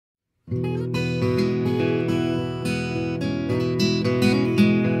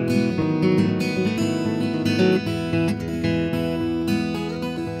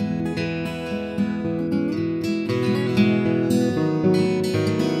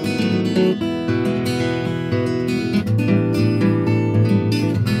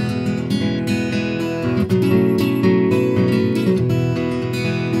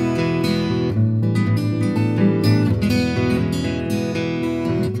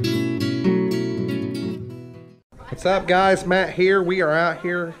What's up, guys? Matt here. We are out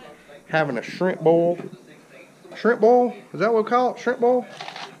here having a shrimp boil. Shrimp boil? Is that what we call it? Shrimp boil?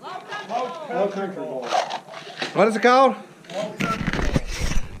 Low country boil. What is it called?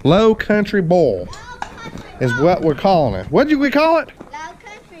 Low country boil is what we're calling it. What did we call it? Low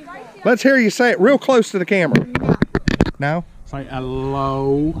country boil. Let's hear you say it real close to the camera. No? It's like a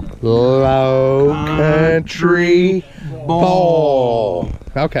low country boil.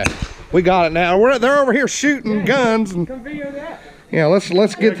 Okay, we got it now. They're over here shooting guns and come video that. yeah. Let's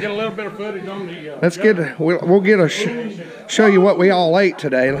get a little bit of footage on the. we'll get a show you what we all ate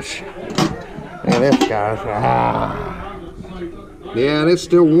today. Let's. And this guy's yeah, and it's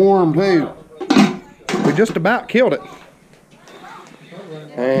still warm too. We just about killed it.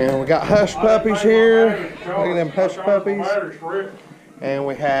 And we got hush puppies here. Look at them hush puppies. And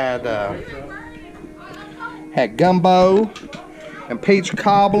we had gumbo and peach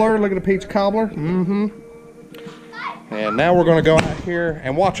cobbler. Look at the peach cobbler. Mm-hmm. And now we're gonna go out here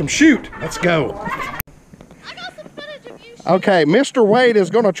and watch them shoot. Let's go. Okay, Mr. Wade is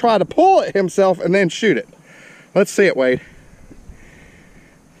gonna try to pull it himself and then shoot it. Let's see it, Wade.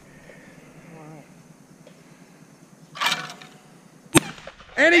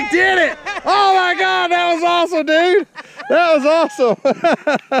 And he did it! Oh my God, that was awesome, dude! That was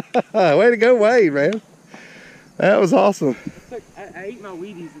awesome! Way to go, Wade, man. That was awesome. Look, I ate my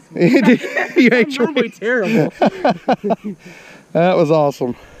Wheaties this morning. You ate your Wheaties. Terrible. That was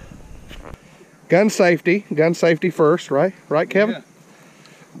awesome. Gun safety first, right? Right, Kevin?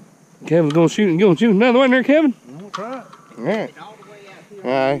 Yeah. Kevin's gonna shoot. You gonna shoot another one there, Kevin? I'm gonna try it. All right. All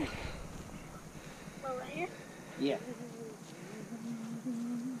right. Yeah.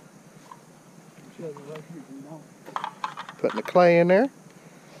 Putting the clay in there.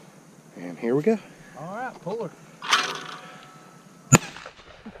 And here we go. All right, pull her.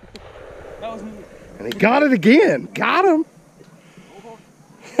 That was me. And he got it again. Got him.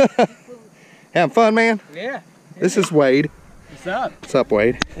 Having fun, man? Yeah. This is Wade. What's up? What's up,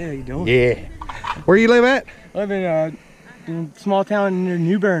 Wade? Hey, how you doing? Yeah. Where you live at? I live in a small town near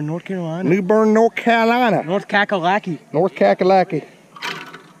New Bern, North Carolina. New Bern, North Carolina. North Kakalaki. North Kakalaki.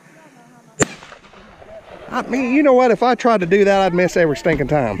 I mean, you know what? If I tried to do that, I'd miss every stinking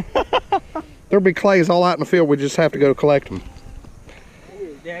time. There'd be clays all out in the field. We just have to go collect them.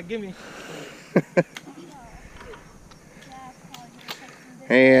 Yeah, give me.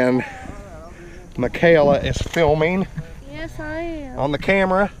 And Michaela is filming. Yes, I am. On the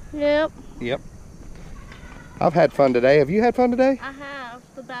camera. Yep. Yep. I've had fun today. Have you had fun today? I have.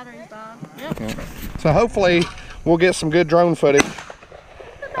 The battery's gone. Yep. Yeah. So hopefully we'll get some good drone footage.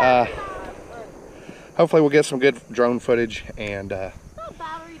 Hopefully we'll get some good drone footage, and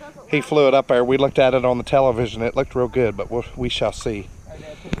he flew it up there. We looked at it on the television. It looked real good, but we shall see.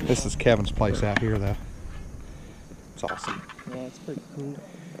 This is Kevin's place out here, though. It's awesome. Yeah, it's pretty cool.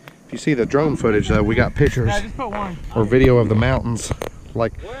 If you see the drone footage, though, we got pictures Just put one. or video of the mountains,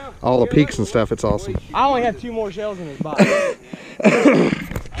 like all the peaks and stuff. It's awesome. I only have 2 more shells in this box.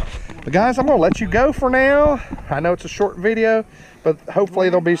 But guys, I'm gonna let you go for now. I know it's a short video, but hopefully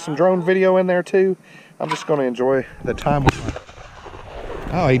there'll be some drone video in there too. I'm just gonna enjoy the time with my...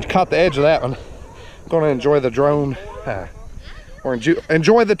 Oh, he caught the edge of that one. I'm gonna enjoy the drone, or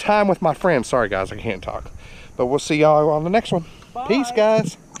enjoy the time with my friends. Sorry guys, I can't talk. But we'll see y'all on the next one. Bye. Peace,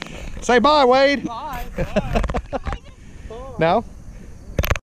 guys. Say bye, Wade. Bye. No?